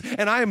righteous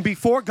and I am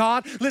before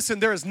God. Listen,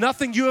 there is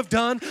nothing you have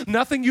done,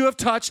 nothing you have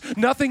touched,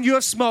 nothing you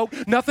have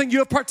smoked, nothing you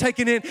have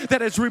partaken in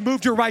that has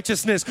removed your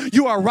righteousness.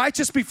 You are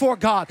righteous before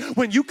before God.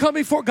 When you come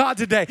before God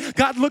today,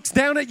 God looks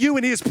down at you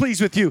and He is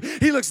pleased with you.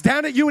 He looks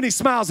down at you and He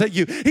smiles at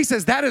you. He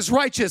says, that is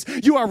righteous.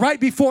 You are right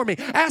before me.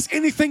 Ask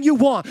anything you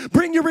want.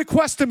 Bring your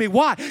request to me.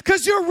 Why?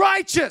 Because you're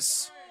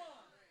righteous.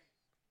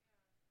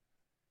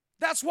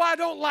 That's why I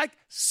don't like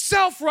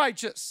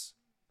self-righteous.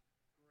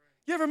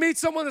 You ever meet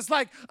someone that's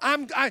like,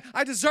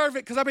 I deserve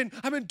it because I've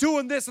been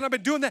doing this and I've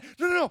been doing that.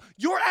 No.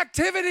 Your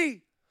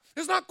activity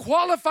does not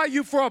qualify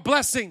you for a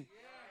blessing.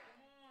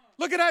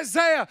 Look at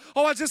Isaiah.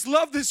 Oh, I just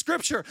love this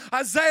scripture.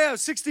 Isaiah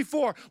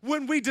 64.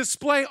 When we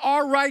display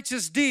our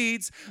righteous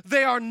deeds,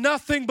 they are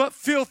nothing but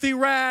filthy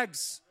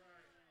rags.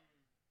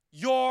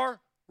 Your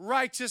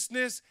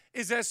righteousness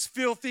is as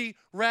filthy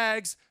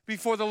rags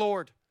before the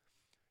Lord.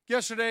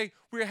 Yesterday,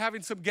 we were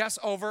having some guests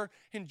over,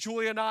 and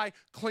Julie and I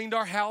cleaned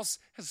our house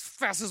as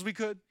fast as we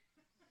could.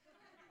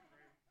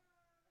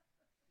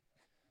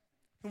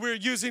 We were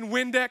using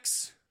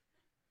Windex,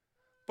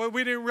 but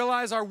we didn't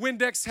realize our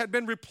Windex had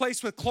been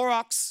replaced with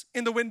Clorox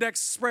in the Windex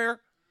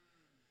sprayer.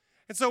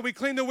 And so we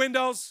cleaned the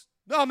windows,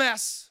 a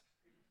mess.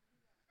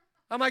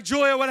 I'm like,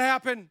 Julia, what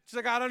happened? She's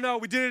like, I don't know.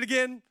 We did it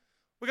again.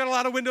 We got a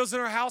lot of windows in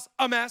our house,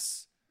 a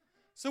mess.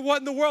 So what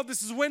in the world?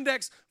 This is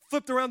Windex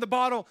flipped around the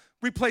bottle,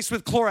 replaced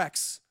with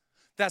Clorox.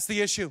 That's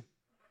the issue.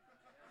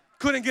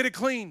 Couldn't get it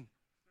clean.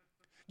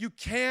 You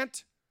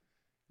can't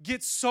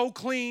get so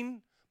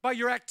clean by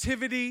your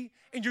activity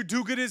and your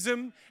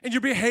do-goodism and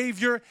your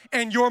behavior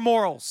and your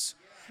morals.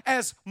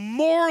 As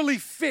morally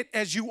fit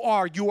as you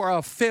are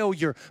a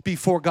failure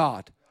before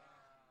God.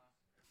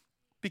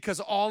 Because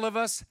all of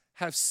us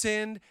have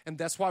sinned, and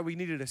that's why we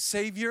needed a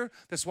Savior.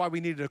 That's why we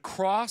needed a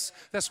cross.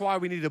 That's why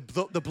we needed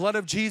the blood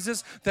of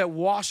Jesus that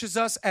washes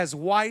us as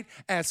white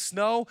as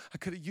snow. I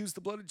could have used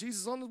the blood of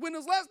Jesus on the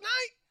windows last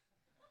night.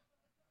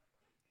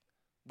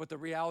 But the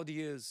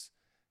reality is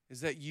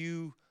that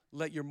you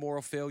let your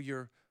moral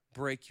failure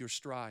break your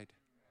stride.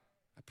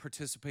 I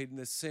participated in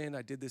this sin.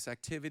 I did this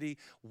activity.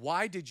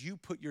 Why did you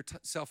put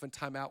yourself in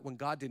timeout when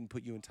God didn't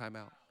put you in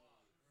timeout?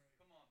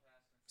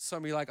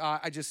 Some of you are like,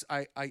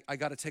 I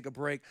got to take a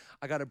break.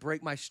 I got to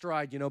break my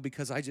stride,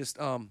 because I just,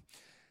 I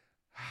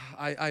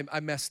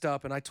messed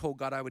up and I told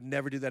God I would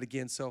never do that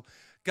again. So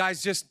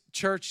guys,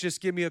 church,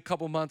 just give me a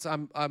couple months. I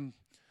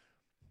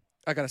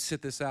got to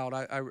sit this out.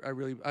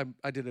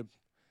 I did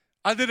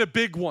a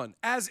big one,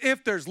 as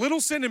if there's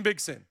little sin and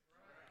big sin.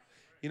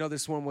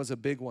 This one was a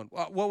big one.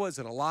 What was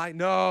it, a lie?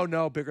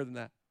 No, bigger than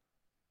that.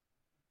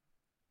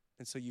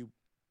 And so you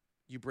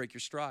break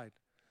your stride.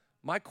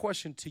 My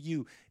question to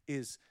you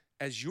is,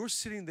 as you're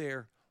sitting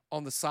there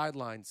on the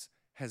sidelines,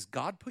 has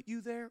God put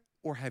you there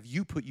or have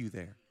you put you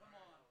there?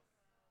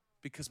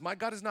 Because my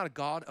God is not a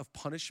God of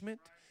punishment.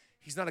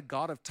 He's not a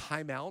God of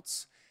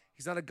timeouts.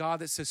 He's not a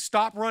God that says,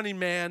 stop running,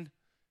 man.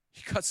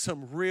 You got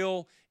some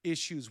real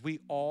issues. We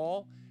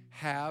all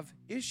have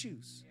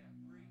issues.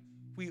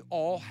 We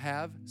all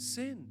have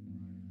sin.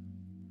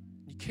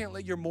 You can't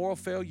let your moral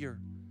failure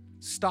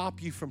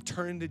stop you from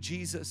turning to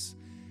Jesus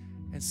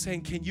and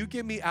saying, can you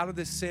get me out of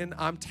this sin?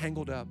 I'm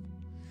tangled up.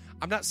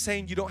 I'm not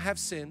saying you don't have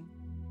sin,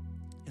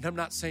 and I'm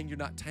not saying you're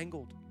not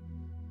tangled.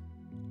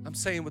 I'm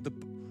saying what the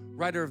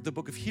writer of the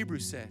book of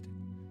Hebrews said.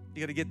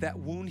 You got to get that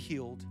wound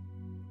healed,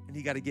 and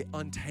you got to get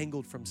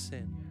untangled from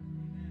sin,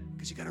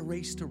 because you got a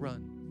race to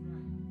run.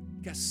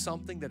 You got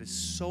something that is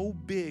so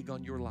big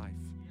on your life.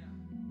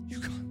 You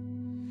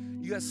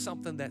got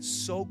something that's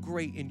so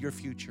great in your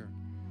future,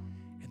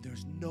 and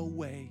there's no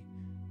way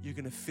you're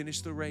going to finish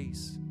the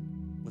race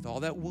with all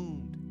that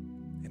wound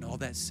and all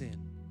that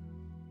sin.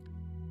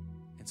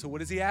 And so what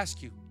does He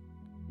ask you?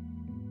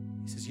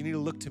 He says, you need to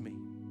look to me.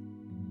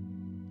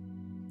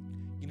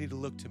 You need to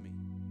look to me,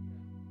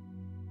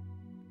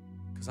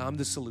 because I'm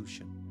the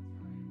solution.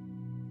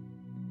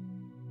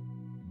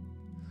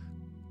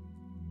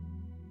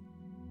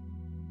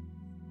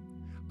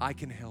 I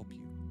can help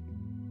you.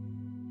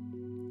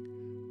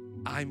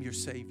 I'm your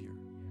Savior.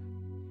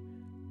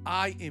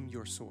 I am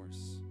your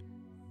source.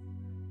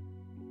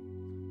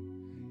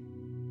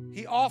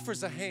 He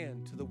offers a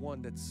hand to the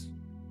one that's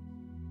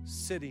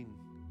sitting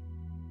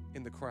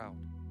in the crowd.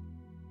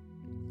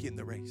 Get in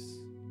the race.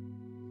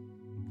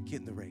 Get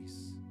in the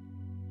race.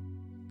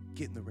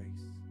 Get in the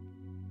race.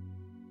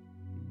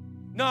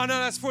 No,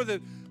 that's for the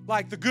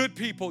good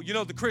people,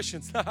 the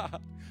Christians.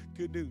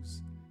 Good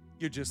news.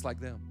 You're just like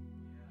them.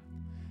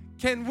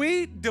 Can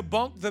we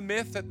debunk the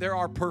myth that there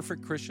are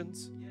perfect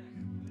Christians?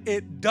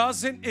 It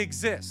doesn't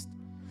exist.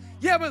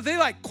 Yeah, but they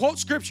quote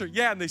scripture.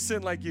 Yeah, and they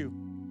sin like you.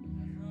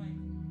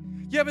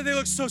 Yeah, but they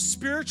look so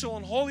spiritual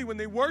and holy when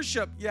they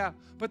worship. Yeah,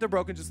 but they're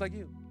broken just like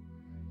you.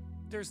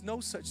 There's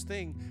no such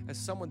thing as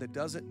someone that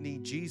doesn't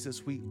need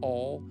Jesus. We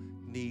all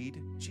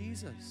need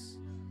Jesus.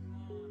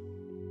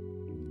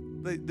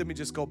 Let me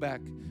just go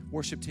back.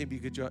 Worship team, you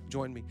could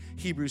join me.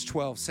 Hebrews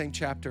 12, same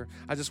chapter.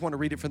 I just want to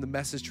read it from the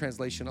Message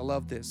translation. I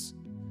love this.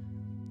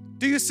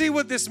 Do you see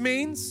what this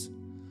means?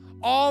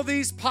 All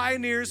these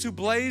pioneers who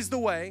blazed the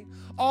way,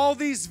 all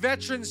these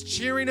veterans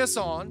cheering us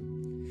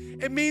on.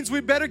 It means we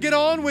better get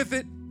on with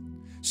it.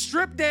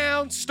 Strip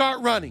down,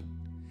 start running,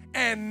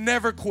 and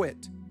never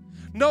quit.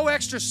 No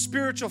extra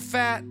spiritual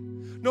fat,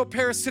 no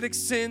parasitic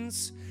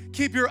sins.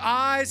 Keep your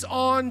eyes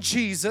on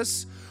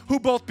Jesus, who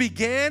both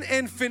began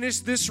and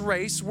finished this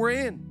race we're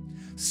in.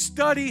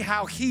 Study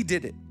how he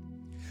did it,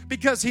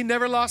 because he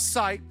never lost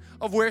sight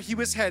of where he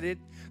was headed,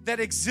 that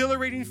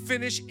exhilarating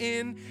finish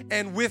in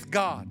and with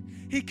God.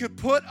 He could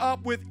put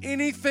up with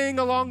anything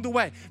along the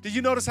way. Did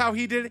you notice how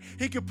he did it?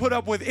 He could put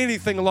up with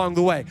anything along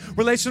the way.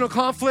 Relational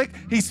conflict,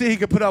 he said he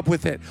could put up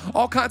with it.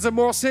 All kinds of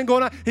moral sin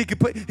going on, he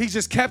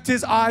just kept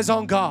his eyes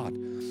on God.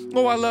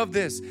 Oh, I love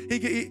this.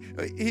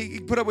 He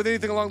put up with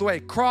anything along the way.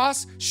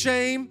 Cross,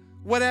 shame,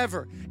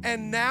 whatever.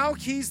 And now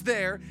he's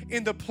there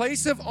in the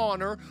place of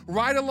honor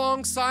right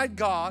alongside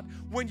God.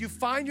 When you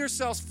find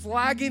yourselves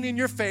flagging in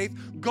your faith,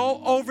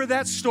 go over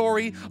that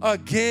story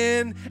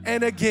again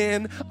and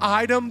again,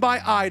 item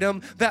by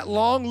item. That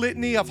long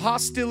litany of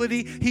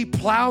hostility, he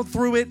plowed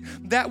through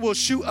it. That will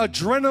shoot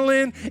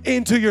adrenaline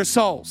into your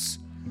souls.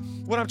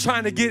 What I'm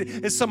trying to get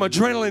is some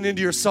adrenaline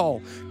into your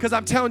soul. Because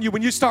I'm telling you,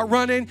 when you start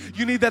running,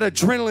 you need that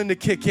adrenaline to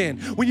kick in.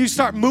 When you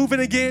start moving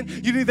again,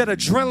 you need that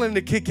adrenaline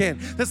to kick in.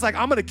 That's like,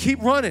 I'm going to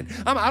keep running.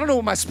 I don't know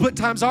what my split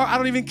times are. I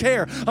don't even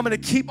care. I'm going to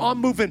keep on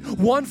moving,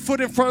 one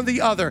foot in front of the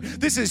other.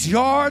 This is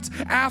yards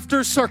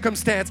after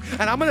circumstance.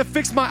 And I'm going to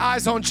fix my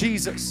eyes on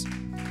Jesus.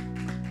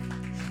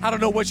 I don't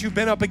know what you've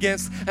been up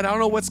against, and I don't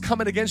know what's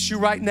coming against you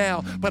right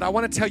now, but I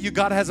want to tell you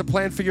God has a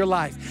plan for your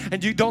life,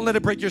 and you don't let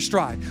it break your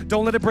stride.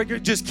 Don't let it break your,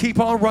 just keep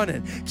on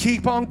running.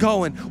 Keep on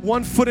going,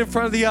 one foot in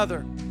front of the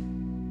other.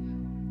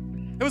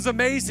 It was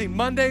amazing.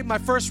 Monday, my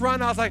first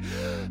run, I was like,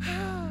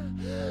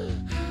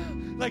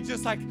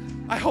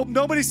 I hope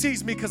nobody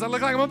sees me because I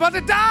look like I'm about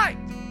to die.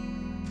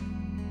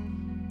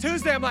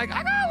 Tuesday, I'm like,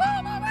 I got a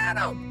little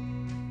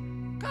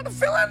momentum. Kind of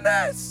feeling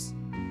this.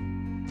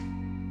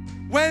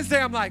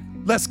 Wednesday, I'm like,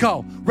 let's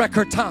go,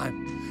 record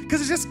time. Because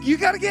it's just, you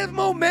got to get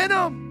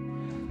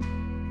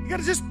momentum. You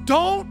got to just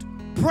don't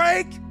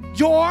break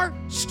your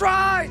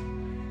stride.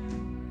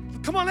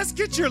 Come on, let's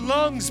get your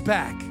lungs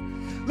back.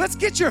 Let's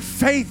get your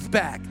faith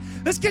back.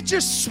 Let's get your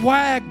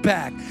swag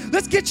back.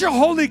 Let's get your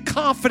holy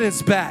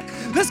confidence back.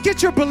 Let's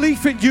get your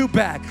belief in you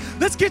back.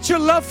 Let's get your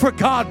love for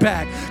God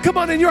back. Come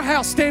on, in your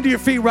house, stand to your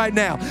feet right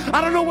now.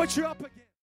 I don't know what you're up against.